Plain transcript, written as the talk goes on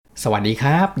สวัสดีค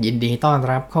รับยินดีต้อน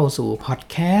รับเข้าสู่พอด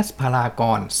แคสต์พลาก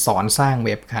รสอนสร้างเ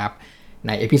ว็บครับใ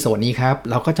นเอพิโซดนี้ครับ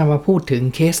เราก็จะมาพูดถึง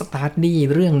เคสสตั๊ดดี้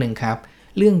เรื่องหนึ่งครับ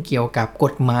เรื่องเกี่ยวกับก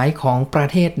ฎหมายของประ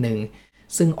เทศหนึ่ง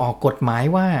ซึ่งออกกฎหมาย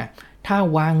ว่าถ้า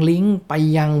วางลิงก์ไป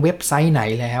ยังเว็บไซต์ไหน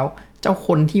แล้วเจ้าค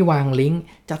นที่วางลิงก์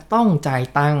จะต้องจ่าย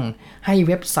ตังค์ให้เ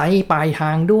ว็บไซต์ปลายท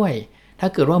างด้วยถ้า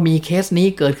เกิดว่ามีเคสนี้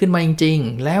เกิดขึ้นมาจริง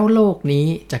ๆแล้วโลกนี้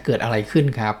จะเกิดอะไรขึ้น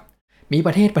ครับมีป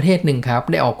ระเทศหนึ่งครับ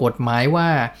ได้ออกกฎหมายว่า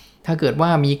ถ้าเกิดว่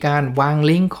ามีการวาง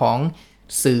ลิงก์ของ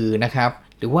สื่อนะครับ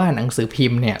หรือว่าหนังสือพิ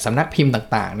มพ์เนี่ยสำนักพิมพ์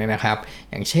ต่างๆเนี่ยนะครับ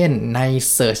อย่างเช่นใน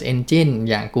Search Engine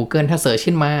อย่าง Google ถ้าเสิร์ช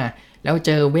ขึ้นมาแล้วเ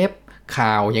จอเว็บข่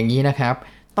าวอย่างนี้นะครับ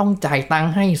ต้องจ่ายตัง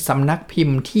ค์ให้สำนักพิม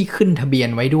พ์ที่ขึ้นทะเบียน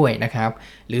ไว้ด้วยนะครับ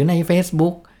หรือใน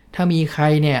Facebook ถ้ามีใคร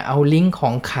เนี่ยเอาลิงก์ขอ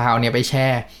งข่าวเนี่ยไปแช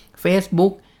ร์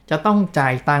Facebook จะต้องจ่า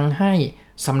ยตังค์ให้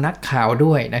สำนักข่าว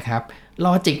ด้วยนะครับล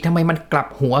อจิกทำไมมันกลับ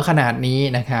หัวขนาดนี้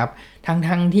นะครับ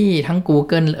ทั้งที่ทั้ง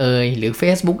Google หรือ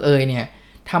Facebook เนี่ย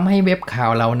ทำให้เว็บข่า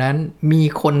วเหล่านั้นมี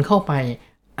คนเข้าไป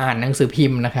อ่านหนังสือพิ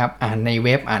มพ์นะครับอ่านในเ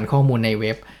ว็บอ่านข้อมูลในเ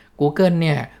ว็บ Google เ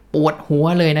นี่ยปวดหัว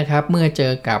เลยนะครับเมื่อเจ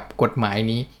อกับกฎหมาย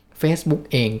นี้ Facebook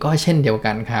เองก็เช่นเดียว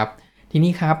กันครับที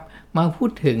นี้ครับมาพูด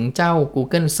ถึงเจ้า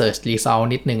Google Search Result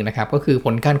นิดหนึ่งนะครับก็คือผ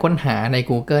ลการค้นหาใน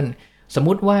Google สม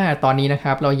มุติว่าตอนนี้นะค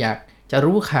รับเราอยากจะ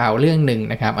รู้ข่าวเรื่องหนึ่ง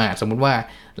นะครับสมมุติว่า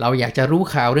เราอยากจะรู้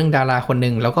ข่าวเรื่องดาราคนห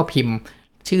นึ่งแล้วก็พิมพ์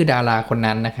ชื่อดาราคน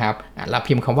นั้นนะครับเรา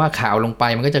พิมพ์คำว่าข่าวลงไป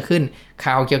มันก็จะขึ้น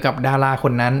ข่าวเกี่ยวกับดาราค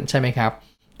นนั้นใช่ไหมครับ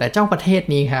แต่เจ้าประเทศ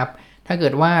นี้ครับถ้าเกิ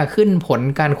ดว่าขึ้นผล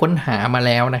การค้นหามาแ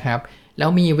ล้วนะครับแล้ว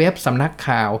มีเว็บสำนัก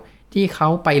ข่าวที่เขา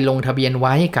ไปลงทะเบียนไ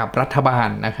ว้กับรัฐบาล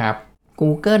นะครับ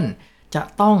Google จะ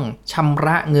ต้องชำร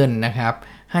ะเงินนะครับ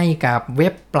ให้กับเว็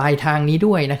บปลายทางนี้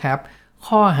ด้วยนะครับ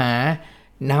ข้อหา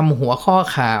นำหัวข้อ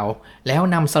ข่าวแล้ว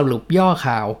นำสรุปย่อ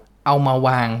ข่าวเอามาว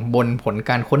างบนผล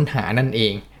การค้นหานั่นเอ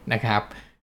งนะครับ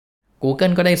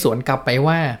Google ก็ได้สวนกลับไป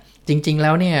ว่าจริงๆแ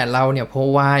ล้วเนี่ยเราเนี่ย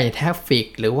provide traffic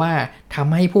หรือว่าท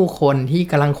ำให้ผู้คนที่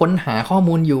กำลังค้นหาข้อ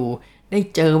มูลอยู่ได้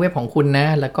เจอเว็บของคุณนะ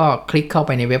แล้วก็คลิกเข้าไ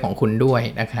ปในเว็บของคุณด้วย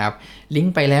นะครับลิง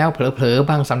ก์ไปแล้วเผลอๆ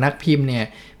บางสำนักพิมพ์เนี่ย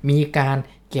มีการ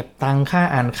เก็บตังค่า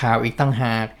อ่านข่าวอีกต่างห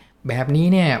ากแบบนี้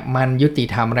เนี่ยมันยุติ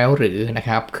ธรรมแล้วหรือนะค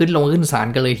รับขึ้นศาล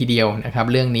กันเลยทีเดียวนะครับ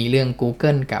เรื่องนี้เรื่อง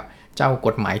Google กับเจ้าก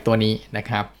ฎหมายตัวนี้นะ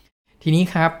ครับทีนี้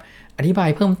ครับอธิบาย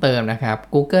เพิ่มเติมนะครับ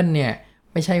Google เนี่ย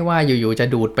ไม่ใช่ว่าอยู่ๆจะ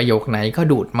ดูดประโยคไหนก็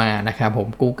ดูดมานะครับผม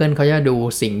Google เขาจะดู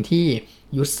สิ่งที่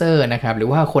user นะครับหรือ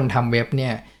ว่าคนทำเว็บเนี่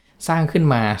ยสร้างขึ้น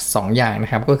มา2 อย่างน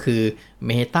ะครับก็คือ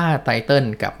Meta Title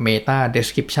กับ Meta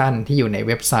Description ที่อยู่ในเ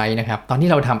ว็บไซต์นะครับตอนที่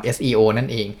เราทำ SEO นั่น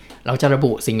เองเราจะระ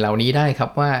บุสิ่งเหล่านี้ได้ครั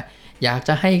บว่าอยากจ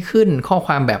ะให้ขึ้นข้อค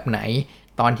วามแบบไหน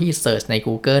ตอนที่ Search ใน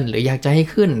Google หรืออยากจะให้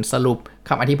ขึ้นสรุปค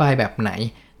ำอธิบายแบบไหน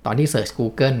ตอนที่ Search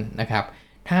Google นะครับ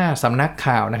ถ้าสำนัก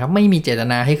ข่าวนะครับไม่มีเจต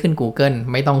นาให้ขึ้น Google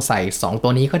ไม่ต้องใส่2ตั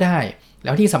วนี้ก็ได้แ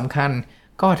ล้วที่สำคัญ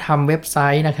ก็ทำเว็บไซ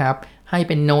ต์นะครับให้เ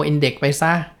ป็น no index ไปซ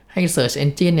ะให้ Search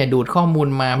Engine เนี่ยดูดข้อมูล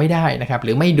มาไม่ได้นะครับห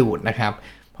รือไม่ดูดนะครับ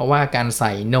เพราะว่าการใ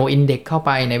ส่ no index เข้าไ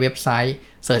ปในเว็บไซต์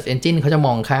Search Engine เขาจะม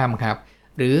องข้ามครับ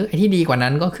หรือไอ้ที่ดีกว่า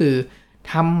นั้นก็คือ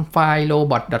ทำไฟล์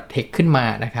robot.txt ขึ้นมา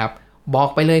นะครับบอก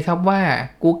ไปเลยครับว่า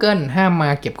Google ห้ามมา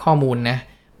เก็บข้อมูลนะ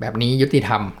แบบนี้ยุติธ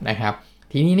รรมนะครับ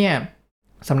ทีนี้เนี่ย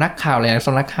สำนักข่าว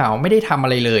ไม่ได้ทำอะ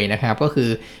ไรเลยนะครับก็คือ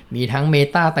มีทั้ง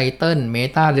Meta Title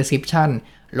Meta Description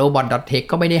robot.txt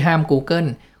ก็ไม่ได้ห้าม Google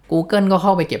ก็เข้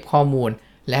าไปเก็บข้อมูล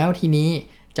แล้วทีนี้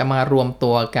จะมารวม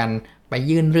ตัวกันไป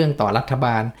ยื่นเรื่องต่อรัฐบ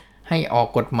าลให้ออก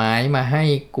กฎหมายมาให้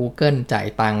Google จ่าย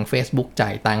ตังค์ Facebook จ่า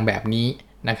ยตังค์แบบนี้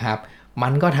นะครับมั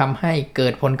นก็ทำให้เกิ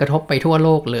ดผลกระทบไปทั่วโล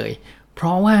กเลยเพร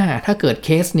าะว่าถ้าเกิดเค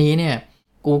สนี้เนี่ย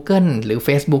Google หรือ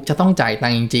Facebook จะต้องจ่ายตั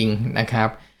งค์จริงๆนะครับ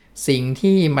สิ่ง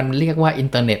ที่มันเรียกว่าอิน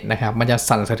เทอร์เน็ตนะครับมันจะ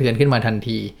สั่นสะเทือนขึ้นมาทัน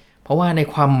ทีเพราะว่าใน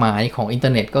ความหมายของอินเทอ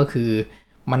ร์เน็ตก็คือ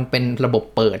มันเป็นระบบ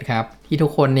เปิดครับที่ทุ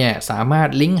กคนเนี่ยสามารถ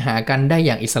ลิงก์หากันได้อ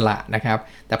ย่างอิสระนะครับ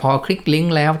แต่พอคลิกลิง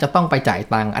ก์แล้วจะต้องไปจ่าย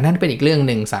ตังค์อันนั้นเป็นอีกเรื่องห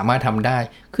นึ่งสามารถทำได้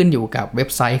ขึ้นอยู่กับเว็บ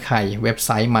ไซต์ใครเว็บไซ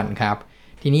ต์มันครับ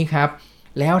ทีนี้ครับ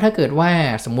แล้วถ้าเกิดว่า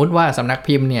สมมุติว่าสำนัก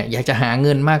พิมพ์เนี่ยอยากจะหาเ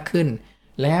งินมากขึ้น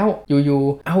แล้วอยู่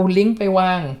ๆเอาลิงก์ไปว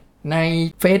างใน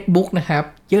Facebook นะครับ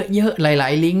เยอะๆหลา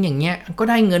ยๆลิงก์อย่างเงี้ยก็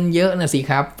ได้เงินเยอะนะสิ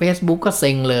ครับ Facebook ก็เ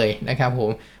ซ็งเลยนะครับผ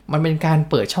มมันเป็นการ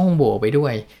เปิดช่องโหว่ไปด้ว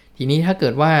ยทีนี้ถ้าเกิ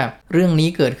ดว่าเรื่องนี้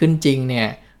เกิดขึ้นจริงเนี่ย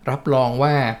รับรอง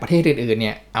ว่าประเทศอื่นๆเ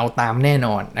นี่ยเอาตามแน่น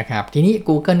อนนะครับทีนี้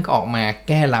Google ก็ออกมาแ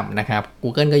ก้ลำนะครับ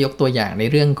Google ก็ยกตัวอย่างใน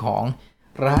เรื่องของ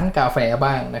ร้านกาแฟ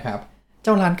บ้างนะครับเ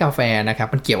จ้าร้านกาแฟนะครับ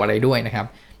มันเกี่ยวอะไรด้วยนะครับ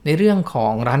ในเรื่องขอ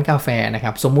งร้านกาแฟนะค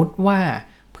รับสมมุติว่า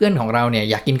เพื่อนของเราเนี่ย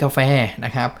อยากกินกาแฟน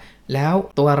ะครับแล้ว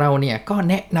ตัวเราเนี่ยก็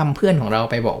แนะนำเพื่อนของเรา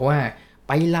ไปบอกว่าไ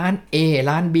ปร้าน A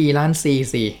ร้าน B ร้าน C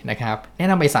สินะครับแนะ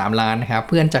นำไป3ร้านนะครับ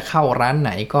เพื่อนจะเข้าร้านไห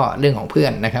นก็เรื่องของเพื่อ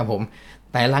นนะครับผม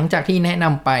แต่หลังจากที่แนะน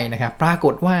ำไปนะครับปราก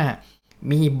ฏว่า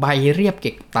มีใบเรียกเ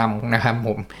ก็บตังค์นะครับผ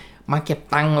มมาเก็บ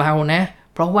ตังค์เรานะ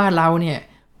เพราะว่าเราเนี่ย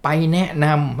ไปแนะน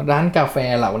ำร้านกาแฟ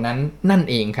เหล่านั้นนั่น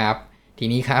เองครับที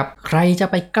นี้ครับใครจะ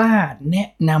ไปกล้าแนะ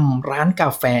นำร้านกา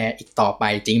แฟอีกต่อไป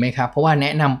จริงไหมครับเพราะว่าแน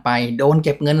ะนำไปโดนเ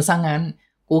ก็บเงินซะงั้น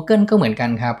Google ก็เหมือนกัน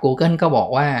ครับ Google ก็บอก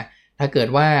ว่าถ้าเกิด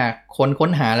ว่าคนค้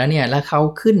นหาแล้วเนี่ยแล้วเขา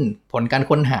ขึ้นผลการ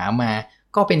ค้นหามา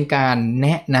ก็เป็นการแน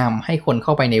ะนำให้คนเข้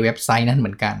าไปในเว็บไซต์นั้นเห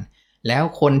มือนกันแล้ว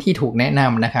คนที่ถูกแนะน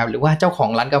ำนะครับหรือว่าเจ้าของ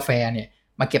ร้านกาแฟเนี่ย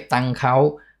มาเก็บตังค์เข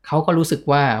าก็รู้สึก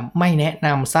ว่าไม่แนะน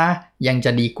ำซะยังจ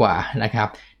ะดีกว่านะครับ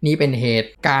นี่เป็นเห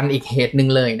ตุการณ์อีกเหตุหนึ่ง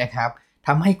เลยนะครับท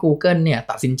ำให้ Google เนี่ย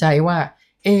ตัดสินใจว่า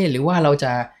หรือว่าเราจ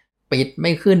ะปิดไ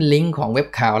ม่ขึ้นลิงก์ของเว็บ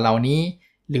ข่าวเหล่านี้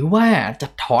หรือว่าจะ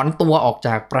ถอนตัวออกจ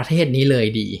ากประเทศนี้เลย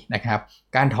ดีนะครับ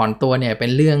การถอนตัวเนี่ยเป็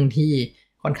นเรื่องที่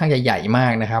ค่อนข้างจะใหญ่มา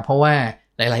กนะครับเพราะว่า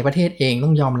หลายๆประเทศเองต้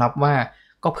องยอมรับว่า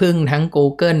ก็พึ่งทั้ง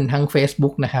Google ทั้ง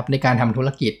Facebook นะครับในการทำธุร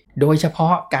กิจโดยเฉพา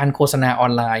ะการโฆษณาออ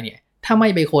นไลน์เนี่ยถ้าไม่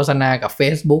ไปโฆษณากับ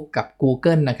Facebook กับ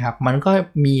Google นะครับมันก็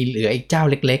มีเหลืออีกเจ้า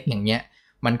เล็กๆอย่างเงี้ย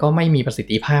มันก็ไม่มีประสิท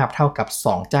ธิภาพเท่ากับ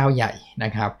2เจ้าใหญ่น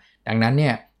ะครับดังนั้นเนี่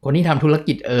ยคนที่ทำธุร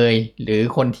กิจหรือ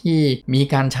คนที่มี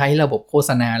การใช้ระบบโฆษ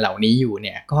ณาเหล่านี้อยู่เ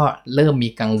นี่ยก็เริ่มมี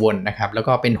กังวลนะครับแล้ว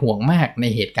ก็เป็นห่วงมากใน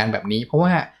เหตุการณ์แบบนี้เพราะ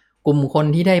ว่ากลุ่มคน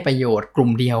ที่ได้ประโยชน์กลุ่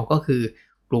มเดียวก็คือ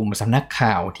กลุ่มสำนักข่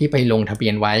าวที่ไปลงทะเบี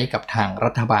ยนไว้กับทาง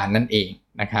รัฐบาลนั่นเอง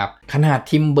นะครับขนาด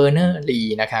ทิมเบอร์เนอร์ลี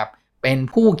นะครับเป็น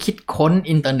ผู้คิดค้น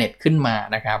อินเทอร์เน็ตขึ้นมา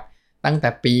นะครับตั้งแต่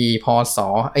ปีค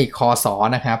ศ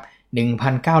นะครับ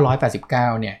1989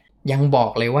เนี่ยยังบอ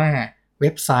กเลยว่าเ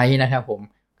ว็บไซต์นะครับผม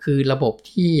คือระบบ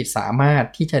ที่สามารถ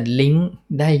ที่จะลิงก์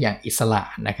ได้อย่างอิสระ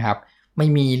นะครับไม่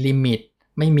มีลิมิต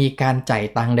ไม่มีการจ่าย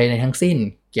ตังค์ใดๆทั้งสิ้น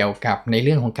เกี่ยวกับในเ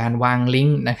รื่องของการวางลิง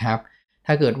ก์นะครับ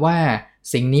ถ้าเกิดว่า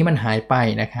สิ่งนี้มันหายไป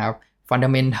นะครับฟันดั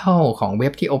มเมนทัลของเว็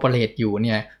บที่โอเปเรตอยู่เ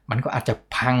นี่ยมันก็อาจจะ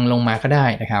พังลงมาก็ได้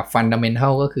นะครับฟันดัมเมนทั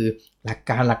ลก็คือหลัก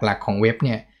การหลักๆของเว็บเ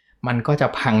นี่ยมันก็จะ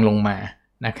พังลงมา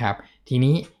นะครับที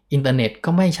นี้อินเทอร์เน็ต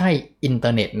ก็ไม่ใช่อินเทอ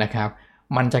ร์เน็ตนะครับ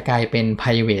มันจะกลายเป็น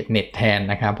private net แทน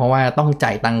นะครับเพราะว่าต้องจ่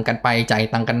ายตังค์กันไปจ่าย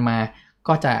ตังค์กันมา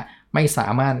ก็จะไม่สา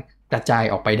มารถกระจาย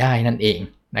ออกไปได้นั่นเอง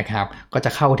นะครับก็จ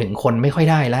ะเข้าถึงคนไม่ค่อย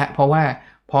ได้แล้วเพราะว่า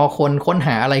พอคนค้นห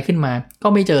าอะไรขึ้นมาก็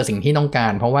ไม่เจอสิ่งที่ต้องกา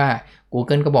รเพราะว่า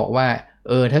Google ก็บอกว่า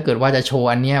ถ้าเกิดว่าจะโชว์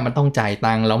อันเนี้ยมันต้องจ่าย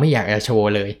ตังค์เราไม่อยากจะโชว์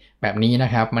เลยแบบนี้นะ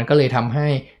ครับมันก็เลยทำให้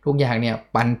ทุกอย่างเนี่ย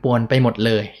ปั่นป่วนไปหมดเ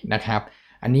ลยนะครับ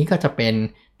อันนี้ก็จะเป็น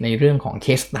ในเรื่องของ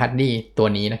case study ตัว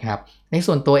นี้นะครับใน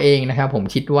ส่วนตัวเองนะครับผม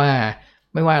คิดว่า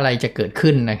ไม่ว่าอะไรจะเกิด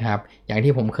ขึ้นนะครับอย่าง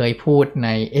ที่ผมเคยพูดใน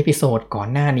เอพิโซดก่อน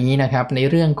หน้านี้นะครับใน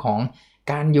เรื่องของ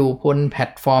การอยู่บนแพล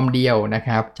ตฟอร์มเดียวนะค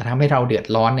รับจะทำให้เราเดือด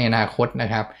ร้อนในอนาคตนะ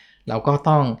ครับเราก็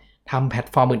ต้องทำแพลต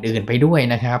ฟอร์มอื่นๆไปด้วย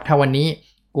นะครับถ้าวันนี้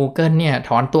Google เนี่ยถ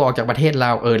อนตัวออกจากประเทศ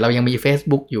เรายังมี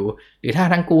Facebook อยู่หรือถ้า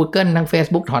ทั้ง Google ทั้ง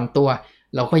Facebook ถอนตัว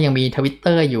เราก็ยังมี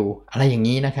Twitter อยู่อะไรอย่าง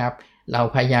นี้นะครับเรา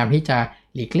พยายามที่จะ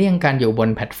หลีกเลี่ยงการอยู่บน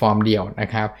แพลตฟอร์มเดียวนะ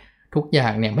ครับทุกอย่า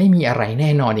งเนี่ยไม่มีอะไรแน่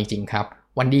นอนจริงๆครับ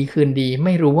วันดีคืนดีไ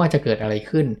ม่รู้ว่าจะเกิดอะไร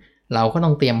ขึ้นเราก็ต้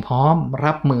องเตรียมพร้อม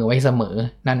รับมือไว้เสมอ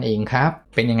นั่นเองครับ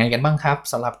เป็นยังไงกันบ้างครับ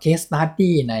สำหรับ Case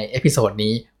Study ในเอพิโซด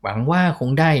นี้หวังว่าคง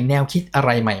ได้แนวคิดอะไร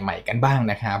ใหม่ๆกันบ้าง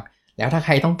นะครับแล้วถ้าใค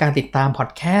รต้องการติดตามพอด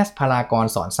แคสต์พลากร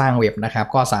สอนสร้างเว็บนะครับ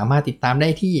ก็สามารถติดตามได้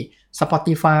ที่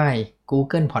Spotify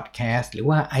Google Podcast หรือ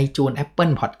ว่า iTunes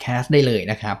Apple Podcast ได้เลย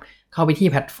นะครับเข้าไปที่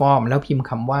แพลตฟอร์มแล้วพิมพ์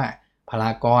คำว่าพล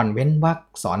ากรเว้นวรรค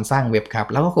สอนสร้างเว็บครับ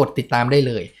แล้วก็กดติดตามได้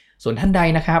เลยส่วนท่านใด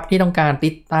นะครับที่ต้องการ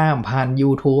ติดตามผ่าน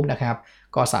YouTube นะครับ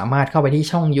ก็สามารถเข้าไปที่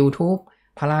ช่อง YouTube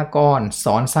พลากรส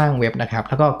อนสร้างเว็บนะครับ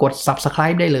แล้วก็กด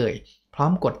Subscribe ได้เลยพร้อ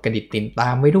มกดกระดิ่งติดตา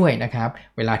มไว้ด้วยนะครับ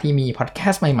เวลาที่มีพอดแค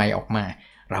สต์ใหม่ๆออกมา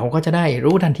เราก็จะได้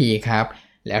รู้ทันทีครับ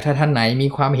แล้วถ้าท่านไหนมี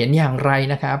ความเห็นอย่างไร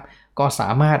นะครับก็สา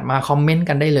มารถมาคอมเมนต์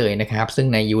กันได้เลยนะครับซึ่ง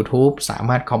ใน YouTube สาม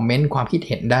ารถคอมเมนต์ความคิด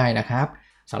เห็นได้นะครับ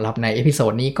สำหรับในเอพิโซ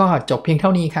ดนี้ก็จบเพียงเท่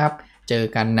านี้ครับเจอ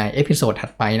กันในเอพิโซดถั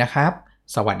ดไปนะครับ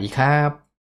สวัสดีครับ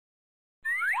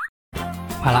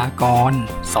พลากร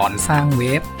สอนสร้างเ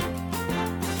ว็บ